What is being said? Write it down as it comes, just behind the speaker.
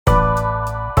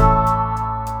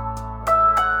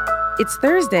It's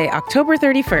Thursday, October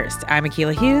 31st. I'm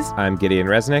Akilah Hughes. I'm Gideon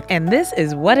Resnick. And this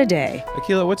is What a Day.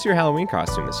 Akilah, what's your Halloween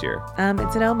costume this year?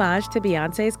 It's an homage to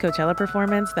Beyonce's Coachella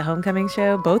performance, the Homecoming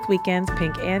show, both weekends,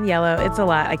 pink and yellow. It's a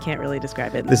lot. I can't really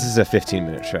describe it. This is a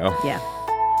 15-minute show. Yeah.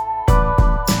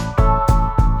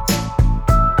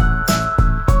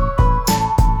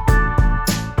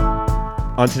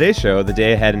 On today's show, the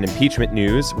day ahead in impeachment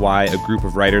news, why a group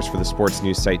of writers for the sports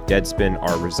news site Deadspin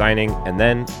are resigning, and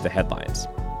then the headlines.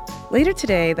 Later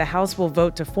today, the House will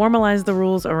vote to formalize the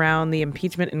rules around the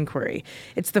impeachment inquiry.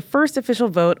 It's the first official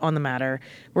vote on the matter.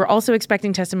 We're also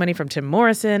expecting testimony from Tim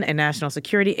Morrison, a national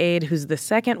security aide who's the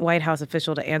second White House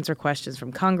official to answer questions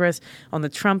from Congress on the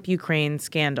Trump-Ukraine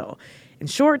scandal. In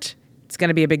short, it's going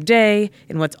to be a big day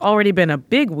in what's already been a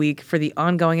big week for the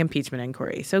ongoing impeachment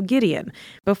inquiry. So, Gideon,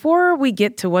 before we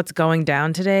get to what's going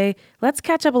down today, let's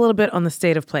catch up a little bit on the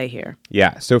state of play here.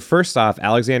 Yeah, so first off,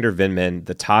 Alexander Vindman,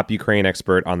 the top Ukraine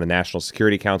expert on the National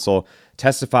Security Council,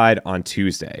 testified on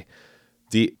Tuesday.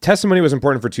 The testimony was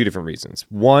important for two different reasons.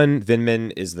 One,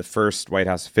 Vindman is the first White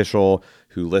House official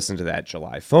who listened to that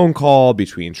July phone call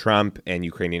between Trump and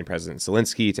Ukrainian President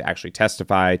Zelensky to actually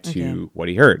testify to what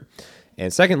he heard.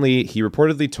 And secondly, he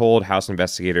reportedly told House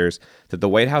investigators that the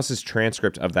White House's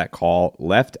transcript of that call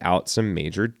left out some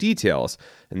major details.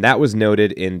 And that was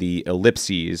noted in the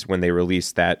ellipses when they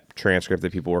released that transcript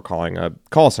that people were calling a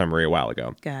call summary a while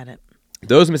ago. Got it.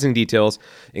 Those missing details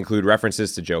include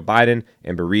references to Joe Biden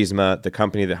and Burisma, the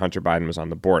company that Hunter Biden was on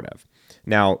the board of.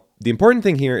 Now, the important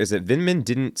thing here is that Vindman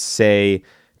didn't say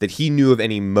that he knew of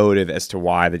any motive as to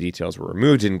why the details were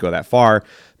removed, didn't go that far,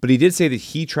 but he did say that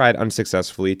he tried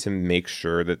unsuccessfully to make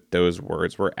sure that those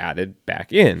words were added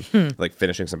back in, like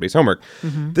finishing somebody's homework.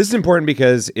 This is important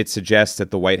because it suggests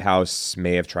that the White House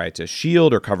may have tried to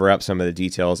shield or cover up some of the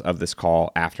details of this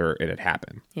call after it had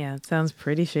happened. Yeah, it sounds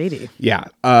pretty shady. Yeah.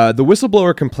 The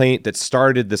whistleblower complaint that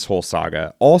started this whole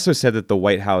saga also said that the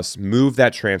White House moved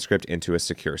that transcript into a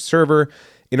secure server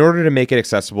in order to make it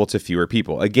accessible to fewer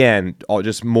people. Again,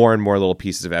 just more and more little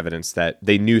pieces of evidence that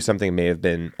they knew something may have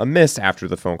been amiss after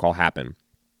the phone call happened.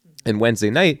 And Wednesday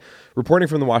night, reporting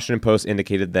from the Washington Post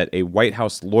indicated that a White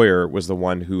House lawyer was the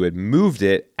one who had moved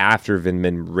it after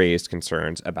Vindman raised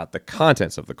concerns about the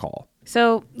contents of the call.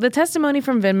 So the testimony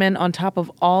from Vindman, on top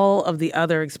of all of the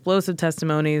other explosive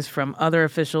testimonies from other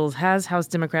officials, has House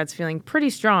Democrats feeling pretty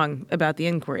strong about the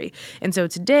inquiry. And so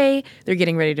today, they're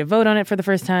getting ready to vote on it for the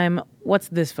first time. What's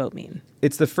this vote mean?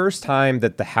 It's the first time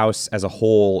that the House as a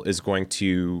whole is going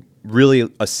to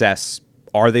really assess,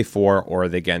 are they for or are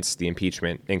they against the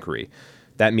impeachment inquiry?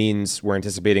 That means we're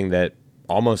anticipating that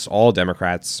almost all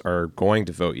Democrats are going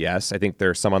to vote yes. I think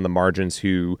there are some on the margins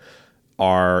who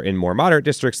are in more moderate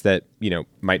districts that,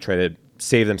 might try to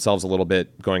save themselves a little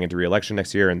bit going into re-election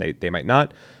next year, and they might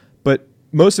not. But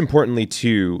most importantly,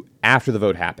 too, after the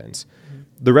vote happens,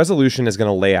 the resolution is going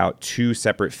to lay out two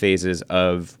separate phases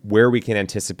of where we can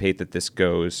anticipate that this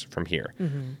goes from here.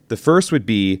 The first would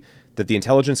be that the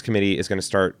Intelligence Committee is going to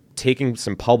start taking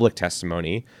some public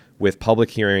testimony with public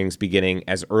hearings beginning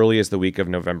as early as the week of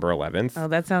November 11th. Oh,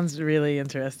 that sounds really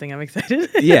interesting. I'm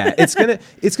excited. Yeah, it's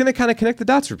gonna kind of connect the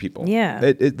dots for people.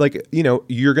 Yeah.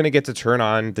 You're going to get to turn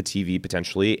on the TV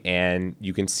potentially, and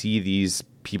you can see these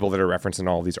people that are referenced in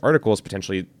all of these articles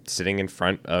potentially sitting in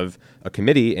front of a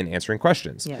committee and answering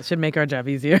questions. Yeah, it should make our job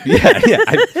easier. Yeah.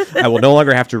 I will no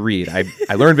longer have to read.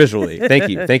 I learned visually.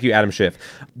 Thank you, Adam Schiff.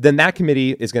 Then that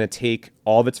committee is going to take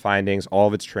all of its findings, all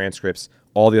of its transcripts,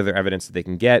 all the other evidence that they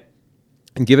can get,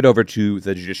 and give it over to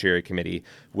the Judiciary Committee,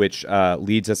 which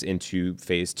leads us into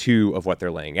phase 2 of what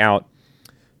they're laying out.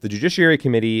 The Judiciary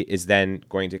Committee is then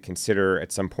going to consider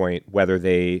at some point whether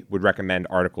they would recommend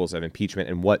articles of impeachment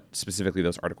and what specifically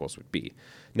those articles would be.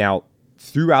 Now,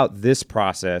 throughout this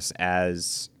process,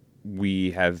 as we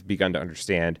have begun to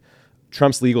understand,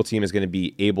 Trump's legal team is going to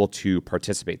be able to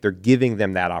participate. They're giving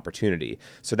them that opportunity.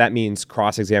 So that means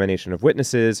cross-examination of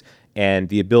witnesses and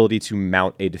the ability to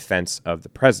mount a defense of the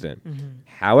president.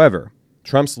 However,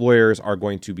 Trump's lawyers are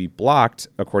going to be blocked,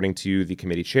 according to the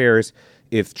committee chairs,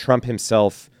 if Trump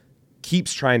himself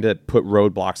keeps trying to put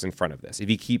roadblocks in front of this. If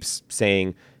he keeps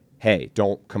saying, hey,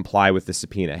 don't comply with the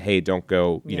subpoena. Hey, don't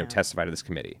go, testify to this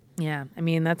committee. Yeah, I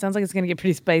mean, that sounds like it's going to get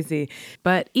pretty spicy.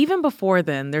 But even before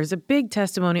then, there's a big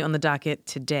testimony on the docket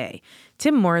today.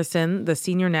 Tim Morrison, the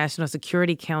senior National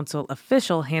Security Council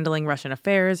official handling Russian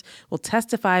affairs, will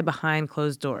testify behind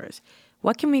closed doors.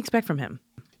 What can we expect from him?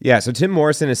 Yeah, so Tim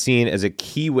Morrison is seen as a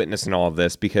key witness in all of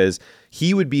this because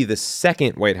he would be the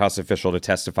second White House official to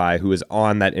testify who was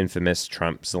on that infamous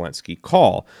Trump-Zelensky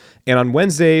call. And on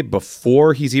Wednesday,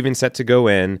 before he's even set to go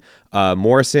in,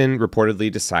 Morrison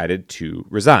reportedly decided to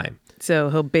resign. So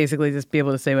he'll basically just be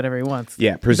able to say whatever he wants.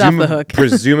 Yeah, He's off the hook.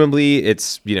 Presumably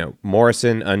it's,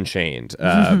 Morrison Unchained,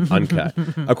 uncut.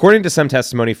 According to some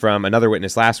testimony from another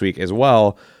witness last week as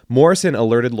well, Morrison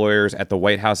alerted lawyers at the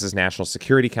White House's National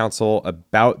Security Council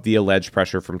about the alleged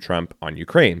pressure from Trump on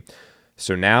Ukraine.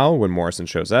 So now when Morrison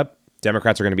shows up,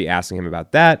 Democrats are going to be asking him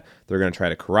about that. They're going to try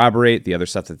to corroborate the other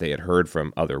stuff that they had heard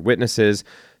from other witnesses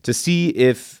to see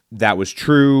if that was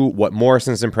true, what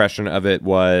Morrison's impression of it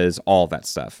was, all that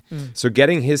stuff. So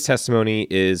getting his testimony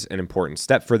is an important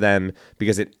step for them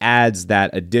because it adds that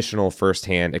additional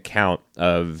firsthand account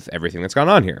of everything that's gone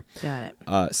on here. Got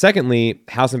it. Secondly,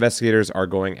 House investigators are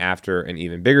going after an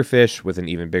even bigger fish with an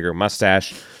even bigger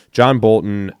mustache, John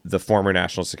Bolton, the former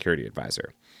national security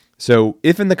advisor. So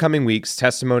if in the coming weeks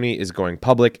testimony is going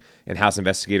public and House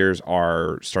investigators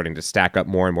are starting to stack up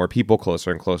more and more people closer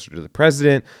and closer to the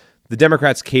president, the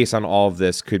Democrats' case on all of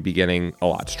this could be getting a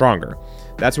lot stronger.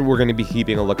 That's what we're going to be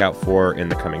keeping a lookout for in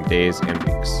the coming days and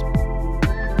weeks.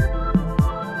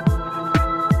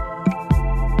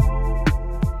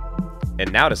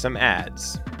 And now to some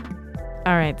ads.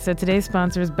 All right, so today's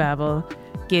sponsor is Babbel.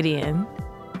 Gideon,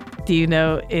 do you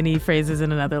know any phrases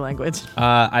in another language?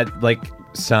 I like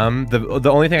some. The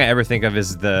only thing I ever think of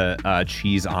is the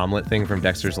cheese omelet thing from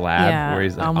Dexter's Lab, where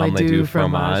he's like, omelette du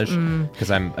fromage, because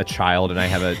I'm a child and I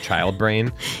have a child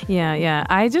brain. Yeah.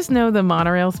 I just know the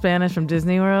monorail Spanish from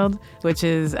Disney World, which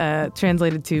is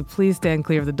translated to "Please stand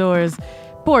clear of the doors.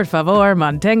 Por favor,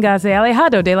 manténgase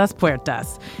alejado de las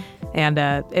puertas." And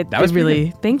it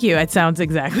really, thank you. It sounds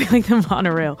exactly like the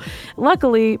monorail.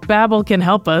 Luckily, Babbel can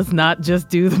help us not just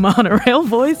do the monorail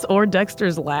voice or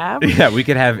Dexter's Lab. Yeah, we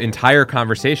could have entire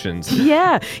conversations.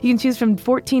 Yeah, you can choose from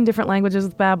 14 different languages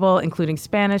with Babbel, including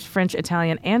Spanish, French,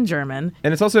 Italian, and German.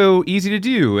 And it's also easy to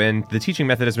do, and the teaching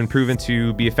method has been proven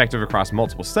to be effective across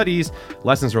multiple studies.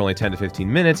 Lessons are only 10 to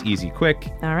 15 minutes, easy, quick.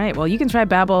 All right, well, you can try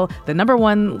Babbel, the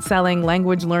 #1 selling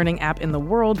language learning app in the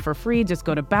world, for free. Just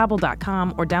go to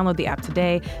Babbel.com or download the app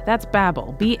today. That's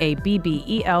Babbel,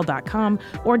 Babbel.com,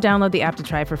 or download the app to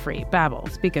try for free. Babbel,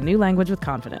 speak a new language with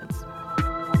confidence.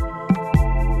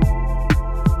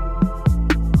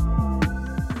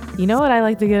 You know what I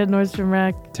like to get at Nordstrom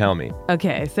Rack? Tell me.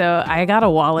 Okay, so I got a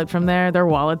wallet from there. Their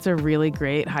wallets are really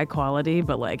great, high quality,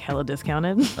 but like hella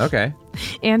discounted. Okay.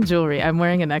 And jewelry. I'm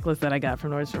wearing a necklace that I got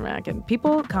from Nordstrom Rack, and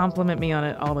people compliment me on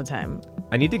it all the time.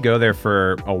 I need to go there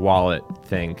for a wallet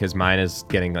thing because mine is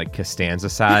getting like Costanza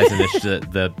size, and it's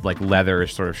the like leather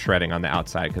is sort of shredding on the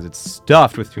outside because it's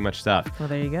stuffed with too much stuff. Well,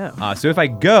 there you go. So if I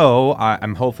go,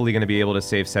 I'm hopefully going to be able to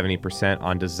save 70%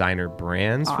 on designer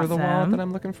brands for the wallet that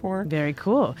I'm looking for. Very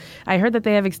cool. I heard that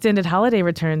they have extended holiday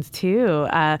returns too.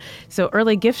 So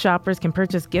early gift shoppers can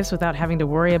purchase gifts without having to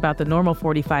worry about the normal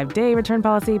 45-day return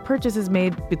policy. Purchases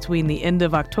made between the end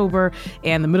of October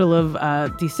and the middle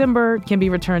of December can be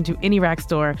returned to any Rack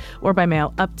store or by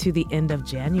mail up to the end of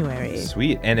January.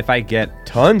 Sweet. And if I get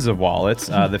tons of wallets,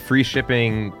 the free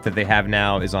shipping that they have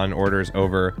now is on orders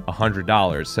over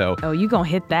 $100. So you gonna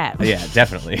hit that. Yeah,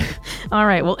 definitely. All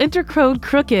right. Well, enter code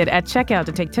CROOKED at checkout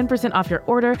to take 10% off your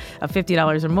order of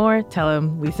 $50 or more. Tell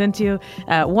them we sent you.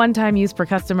 One-time use per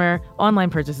customer. Online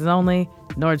purchases only.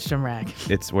 Nordstrom Rack.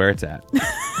 It's where it's at.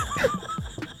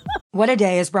 What a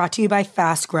Day is brought to you by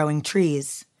Fast Growing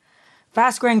Trees.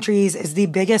 Fast Growing Trees is the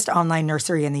biggest online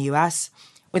nursery in the U.S.,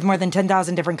 with more than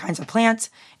 10,000 different kinds of plants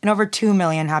and over 2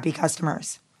 million happy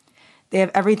customers. They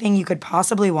have everything you could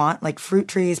possibly want, like fruit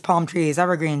trees, palm trees,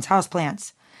 evergreens,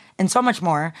 houseplants, and so much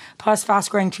more. Plus, Fast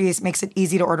Growing Trees makes it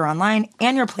easy to order online,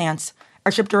 and your plants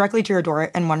are shipped directly to your door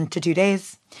in 1 to 2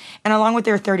 days. And along with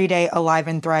their 30-day Alive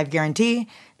and Thrive guarantee,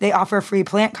 they offer free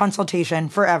plant consultation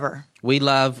forever. We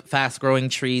love Fast Growing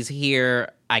Trees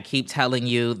here. I keep telling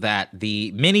you that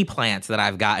the mini plants that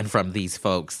I've gotten from these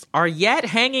folks are yet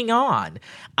hanging on.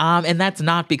 And that's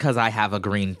not because I have a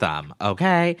green thumb,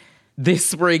 okay? This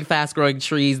spring, Fast Growing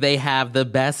Trees, they have the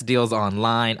best deals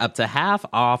online, up to half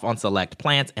off on select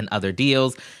plants and other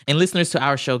deals. And listeners to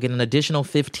our show get an additional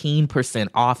 15%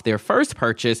 off their first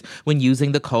purchase when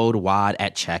using the code WAD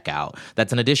at checkout.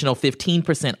 That's an additional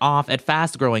 15% off at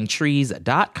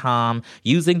fastgrowingtrees.com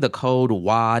using the code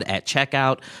WAD at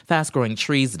checkout.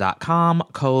 Fastgrowingtrees.com,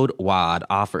 code WAD.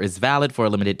 Offer is valid for a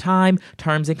limited time.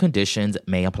 Terms and conditions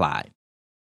may apply.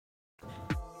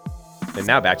 And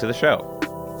now back to the show.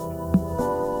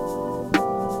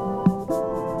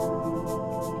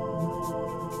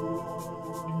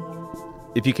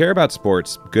 If you care about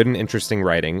sports, good and interesting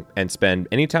writing, and spend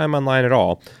any time online at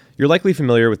all, you're likely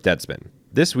familiar with Deadspin.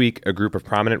 This week, a group of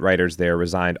prominent writers there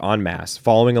resigned en masse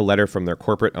following a letter from their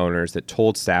corporate owners that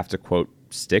told staff to, quote,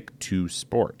 stick to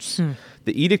sports.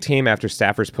 The edict came after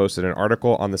staffers posted an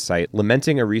article on the site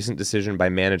lamenting a recent decision by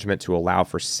management to allow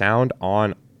for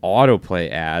sound-on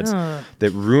autoplay ads that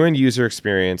ruin user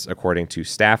experience, according to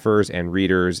staffers and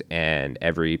readers and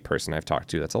every person I've talked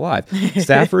to that's alive.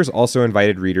 Staffers also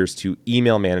invited readers to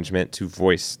email management to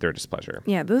voice their displeasure.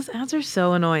 Yeah, those ads are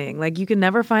so annoying. Like, you can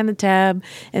never find the tab,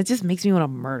 and it just makes me want to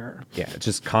murder. Yeah, it's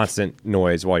just constant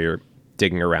noise while you're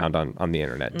digging around on the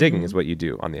internet. Digging is what you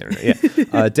do on the internet.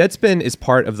 Yeah. Deadspin is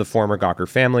part of the former Gawker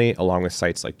family, along with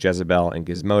sites like Jezebel and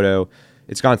Gizmodo.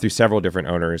 It's gone through several different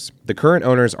owners. The current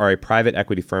owners are a private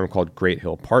equity firm called Great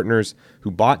Hill Partners,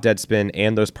 who bought Deadspin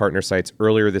and those partner sites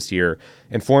earlier this year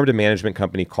and formed a management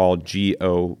company called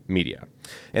GO Media.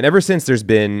 And ever since, there's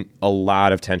been a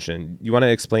lot of tension. You want to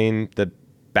explain the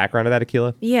background of that,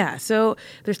 Akilah? Yeah, so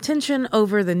there's tension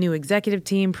over the new executive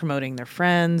team promoting their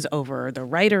friends, over the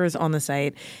writers on the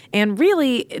site, and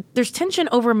really, there's tension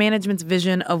over management's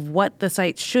vision of what the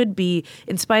site should be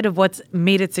in spite of what's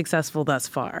made it successful thus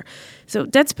far. So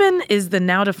Deadspin is the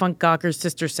now-defunct Gawker's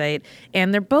sister site,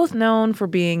 and they're both known for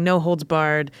being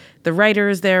no-holds-barred. The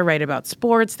writers there write about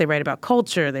sports, they write about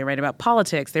culture, they write about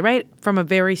politics, they write from a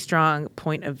very strong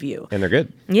point of view. And they're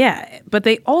good. Yeah, but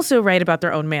they also write about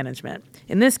their own management.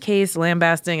 In this case,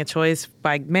 lambasting a choice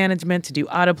by management to do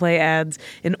autoplay ads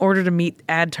in order to meet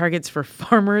ad targets for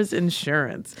Farmers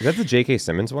Insurance. Is that the J.K.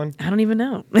 Simmons one? I don't even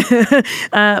know.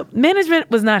 Management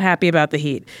was not happy about the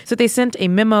heat, so they sent a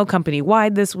memo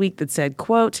company-wide this week that said,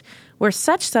 quote, "Where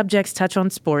such subjects touch on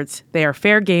sports, they are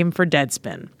fair game for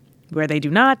Deadspin. Where they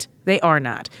do not, they are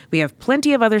not. We have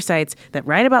plenty of other sites that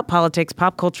write about politics,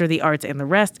 pop culture, the arts, and the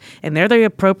rest, and they're the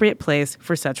appropriate place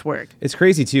for such work." It's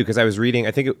crazy, too, because I was reading,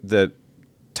 I think the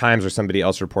Times or somebody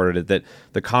else reported it, that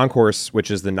the Concourse,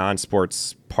 which is the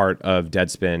non-sports part of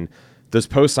Deadspin, those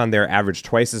posts on there averaged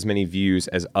twice as many views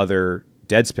as other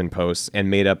Deadspin posts and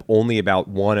made up only about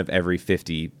 1 of every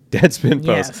 50 Deadspin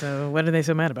posts. Yeah, so what are they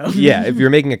so mad about? Yeah, if you're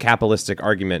making a capitalistic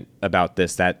argument about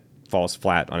this, that falls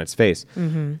flat on its face.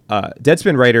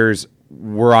 Deadspin writers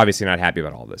were obviously not happy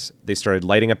about all this. They started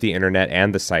lighting up the internet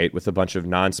and the site with a bunch of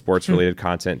non-sports related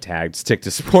content tagged "Stick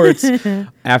to Sports."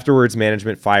 Afterwards,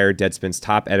 management fired Deadspin's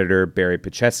top editor, Barry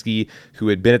Pachetsky, who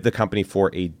had been at the company for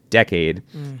a decade.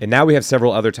 And now we have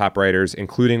several other top writers,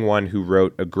 including one who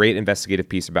wrote a great investigative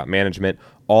piece about management,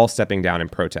 all stepping down in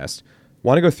protest.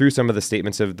 Want to go through some of the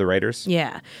statements of the writers?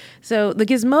 Yeah. So the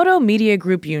Gizmodo Media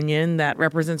Group Union that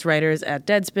represents writers at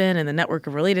Deadspin and the network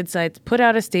of related sites put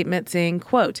out a statement saying,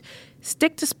 quote,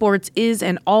 "Stick to sports is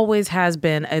and always has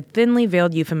been a thinly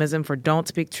veiled euphemism for don't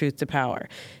speak truth to power."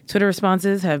 Twitter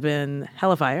responses have been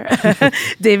hellafire.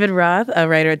 David Roth, a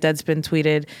writer at Deadspin,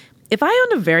 tweeted, "If I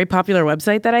owned a very popular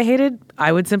website that I hated,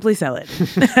 I would simply sell it."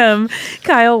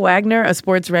 Kyle Wagner, a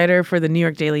sports writer for the New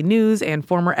York Daily News and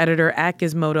former editor at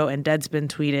Gizmodo and Deadspin,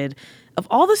 tweeted, "Of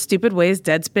all the stupid ways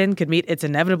Deadspin could meet its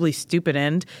inevitably stupid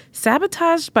end,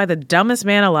 sabotaged by the dumbest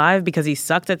man alive because he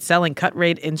sucked at selling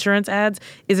cut-rate insurance ads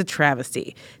is a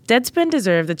travesty. Deadspin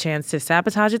deserved the chance to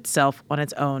sabotage itself on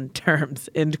its own terms,"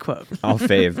 end quote. I'll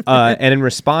fave. And in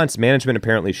response, management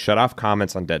apparently shut off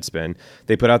comments on Deadspin.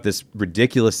 They put out this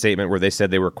ridiculous statement where they said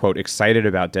they were, quote, "excited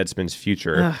about Deadspin's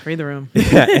future." Ugh, read the room.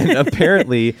 Yeah, and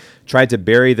apparently tried to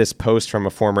bury this post from a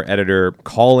former editor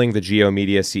calling the GO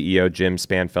Media CEO Jim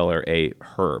Spanfeller a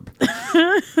herb.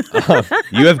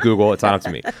 You have Google. It's not up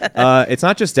to me. It's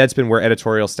not just Deadspin where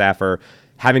editorial staff are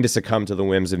having to succumb to the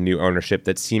whims of new ownership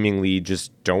that seemingly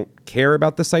just don't care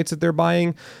about the sites that they're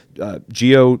buying.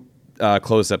 GO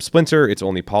closed up Splinter, its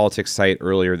only politics site,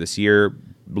 earlier this year,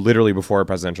 literally before a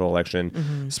presidential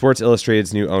election. Sports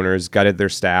Illustrated's new owners gutted their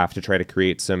staff to try to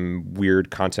create some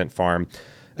weird content farm.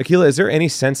 Akilah, is there any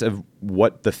sense of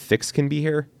what the fix can be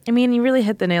here? I mean, you really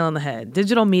hit the nail on the head.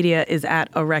 Digital media is at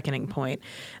a reckoning point.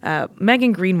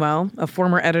 Megan Greenwell, a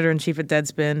former editor-in-chief at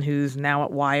Deadspin, who's now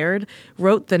at Wired,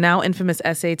 wrote the now infamous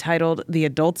essay titled "The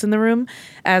Adults in the Room"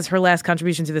 as her last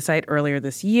contribution to the site earlier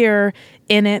this year.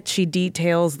 In it, she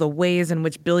details the ways in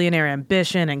which billionaire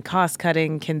ambition and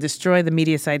cost-cutting can destroy the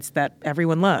media sites that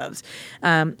everyone loves.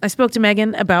 I spoke to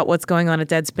Megan about what's going on at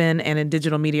Deadspin and in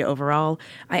digital media overall.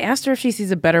 I asked her if she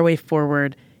sees a better way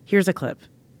forward. Here's a clip.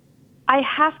 I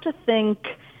have to think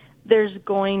there's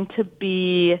going to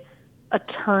be a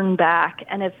turn back,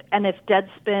 and if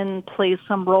Deadspin plays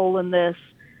some role in this,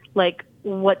 like,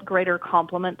 what greater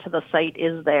compliment to the site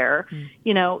is there?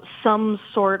 You know, some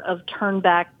sort of turn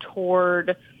back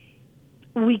toward,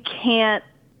 we can't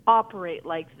operate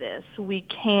like this. We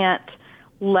can't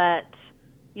let,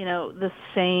 you know, the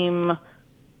same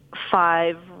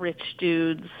 5 rich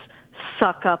dudes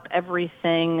suck up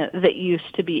everything that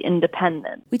used to be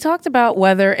independent. We talked about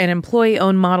whether an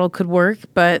employee-owned model could work,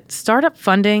 but startup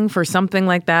funding for something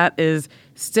like that is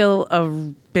still a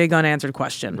big unanswered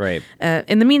question. Right.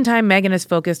 In the meantime, Megan is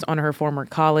focused on her former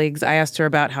colleagues. I asked her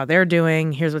about how they're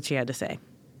doing. Here's what she had to say.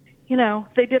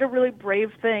 They did a really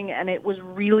brave thing, and it was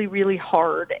really, really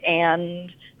hard.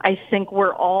 And I think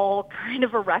we're all kind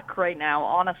of a wreck right now,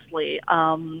 honestly.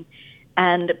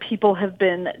 And people have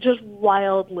been just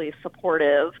wildly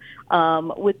supportive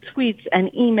with tweets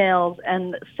and emails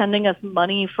and sending us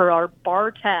money for our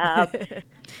bar tab.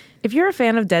 If you're a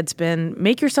fan of Deadspin,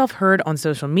 make yourself heard on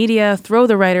social media, throw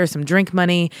the writers some drink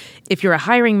money. If you're a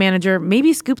hiring manager,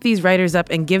 maybe scoop these writers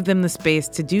up and give them the space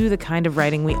to do the kind of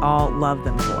writing we all love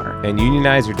them for. And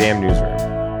unionize your damn newsroom.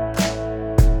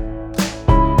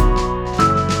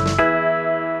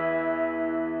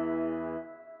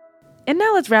 And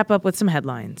now let's wrap up with some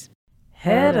headlines.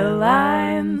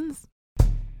 Headlines.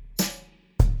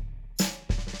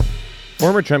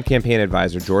 Former Trump campaign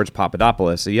advisor George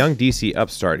Papadopoulos, a young D.C.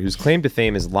 upstart whose claim to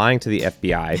fame is lying to the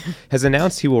FBI, has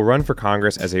announced he will run for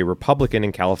Congress as a Republican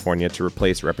in California to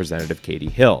replace Representative Katie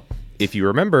Hill. If you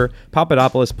remember,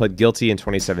 Papadopoulos pled guilty in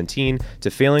 2017 to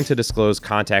failing to disclose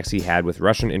contacts he had with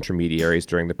Russian intermediaries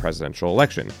during the presidential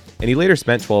election, and he later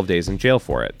spent 12 days in jail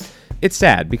for it. It's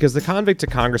sad, because the convict to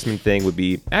congressman thing would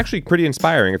be actually pretty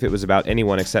inspiring if it was about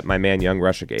anyone except my man Young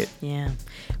Russiagate. Yeah.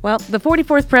 Well, the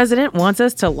 44th president wants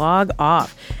us to log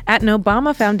off. At an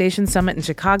Obama Foundation summit in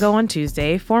Chicago on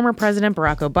Tuesday, former President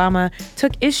Barack Obama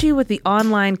took issue with the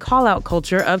online call-out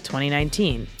culture of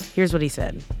 2019. Here's what he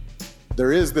said.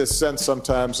 There is this sense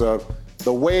sometimes of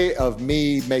the way of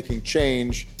me making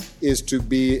change is to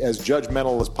be as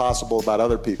judgmental as possible about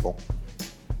other people.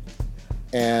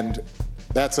 And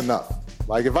that's enough.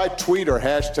 Like if I tweet or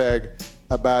hashtag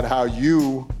about how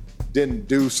you didn't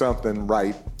do something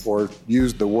right or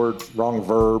used the wrong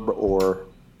verb, or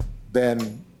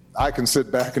then I can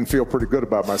sit back and feel pretty good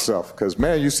about myself because,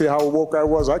 man, you see how woke I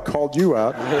was? I called you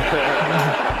out.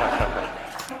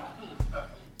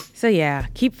 So yeah,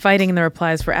 keep fighting in the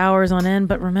replies for hours on end,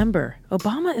 but remember,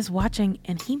 Obama is watching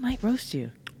and he might roast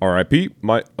you. R.I.P.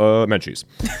 my Menchies.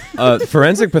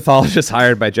 Forensic pathologist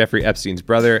hired by Jeffrey Epstein's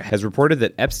brother has reported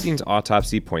that Epstein's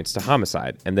autopsy points to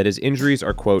homicide and that his injuries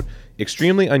are, quote,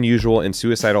 extremely unusual in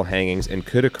suicidal hangings and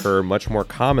could occur much more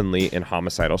commonly in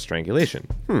homicidal strangulation.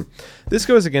 This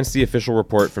goes against the official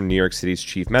report from New York City's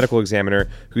chief medical examiner,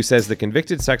 who says the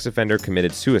convicted sex offender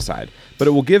committed suicide, but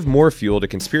it will give more fuel to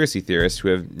conspiracy theorists who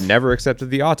have never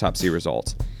accepted the autopsy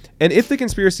results. And if the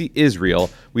conspiracy is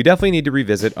real, we definitely need to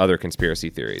revisit other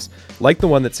conspiracy theories, like the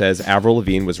one that says Avril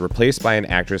Lavigne was replaced by an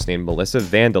actress named Melissa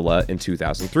Vandala in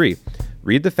 2003.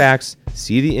 Read the facts,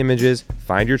 see the images,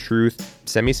 find your truth,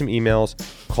 send me some emails,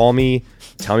 call me,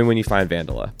 tell me when you find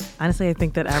Vandala. Honestly, I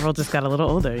think that Avril just got a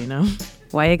little older,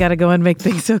 Why you gotta go and make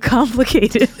things so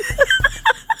complicated?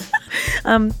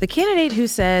 The candidate who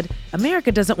said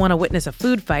America doesn't want to witness a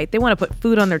food fight, they want to put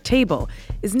food on their table,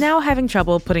 is now having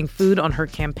trouble putting food on her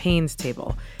campaign's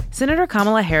table. Senator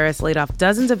Kamala Harris laid off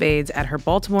dozens of aides at her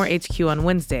Baltimore HQ on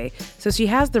Wednesday, so she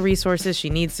has the resources she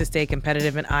needs to stay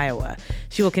competitive in Iowa.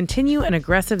 She will continue an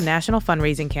aggressive national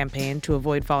fundraising campaign to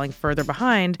avoid falling further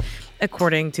behind.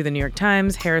 According to the New York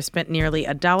Times, Harris spent nearly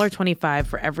 $1.25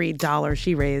 for every dollar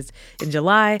she raised in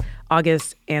July,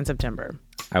 August, and September.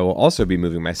 I will also be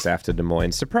moving my staff to Des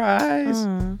Moines. Surprise!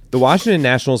 The Washington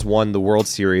Nationals won the World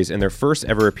Series in their first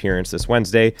ever appearance this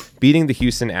Wednesday, beating the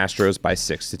Houston Astros by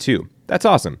 6-2. That's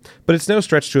awesome, but it's no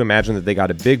stretch to imagine that they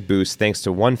got a big boost thanks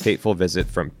to one fateful visit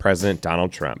from President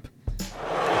Donald Trump.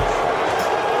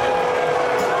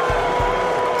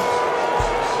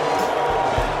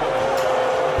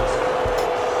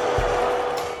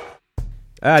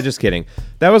 Just kidding.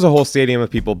 That was a whole stadium of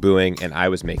people booing, and I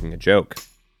was making a joke.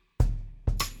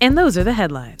 And those are the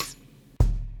headlines.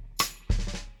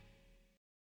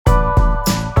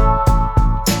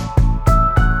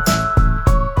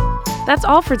 That's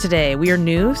all for today. We are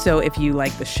new, so if you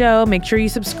like the show, make sure you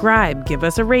subscribe, give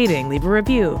us a rating, leave a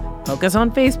review, poke us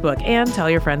on Facebook, and tell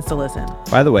your friends to listen.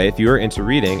 By the way, if you are into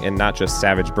reading and not just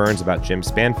savage burns about Jim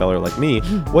Spanfeller like me,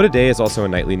 What a Day is also a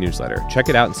nightly newsletter. Check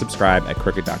it out and subscribe at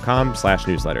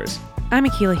crooked.com/newsletters. I'm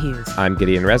Akilah Hughes. I'm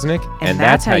Gideon Resnick, and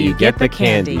that's how you get the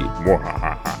candy.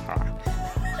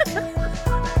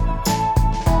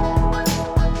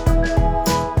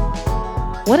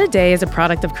 What a Day is a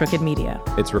product of Crooked Media.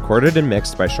 It's recorded and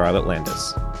mixed by Charlotte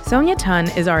Landis. Sonia Tun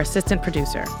is our assistant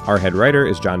producer. Our head writer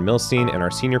is John Milstein, and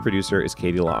our senior producer is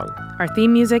Katie Long. Our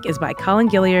theme music is by Colin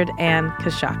Gilliard and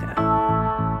Kashaka.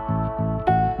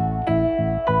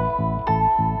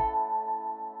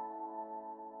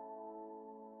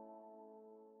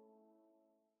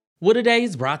 What A Day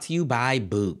is brought to you by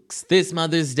Books. This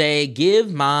Mother's Day,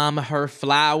 give mom her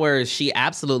flowers. She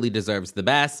absolutely deserves the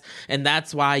best, and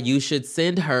that's why you should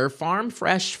send her farm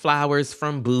fresh flowers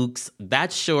from Books.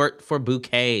 That's short for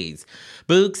bouquets.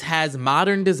 Books has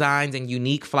modern designs and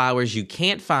unique flowers you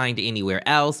can't find anywhere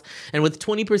else, and with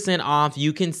 20% off,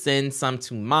 you can send some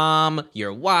to mom,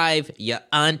 your wife, your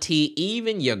auntie,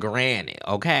 even your granny,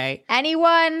 okay?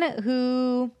 Anyone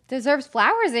who deserves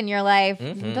flowers in your life.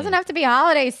 It doesn't have to be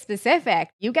holiday specific.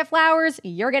 You get flowers,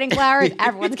 you're getting flowers,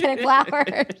 everyone's getting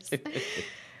flowers.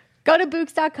 Go to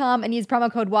Books.com and use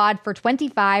promo code WAD for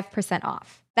 25%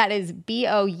 off. That is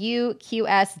BOUQS.com,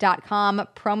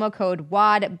 promo code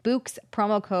WAD, Books,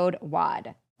 promo code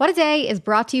WAD. What A Day is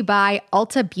brought to you by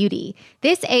Ulta Beauty.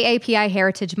 This AAPI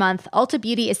Heritage Month, Ulta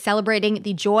Beauty is celebrating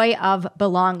the joy of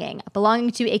belonging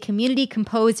to a community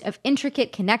composed of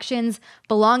intricate connections,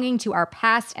 belonging to our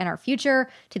past and our future,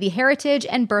 to the heritage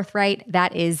and birthright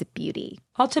that is beauty.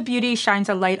 Ulta Beauty shines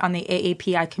a light on the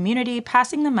AAPI community,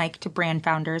 passing the mic to brand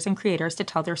founders and creators to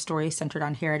tell their stories centered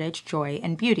on heritage, joy,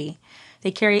 and beauty.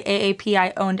 They carry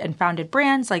AAPI-owned and founded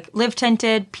brands like Live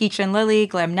Tinted, Peach and Lily,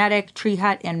 Glamnetic, Tree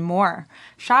Hut, and more.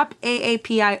 Shop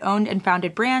AAPI-owned and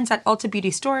founded brands at Ulta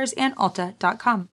Beauty stores and Ulta.com.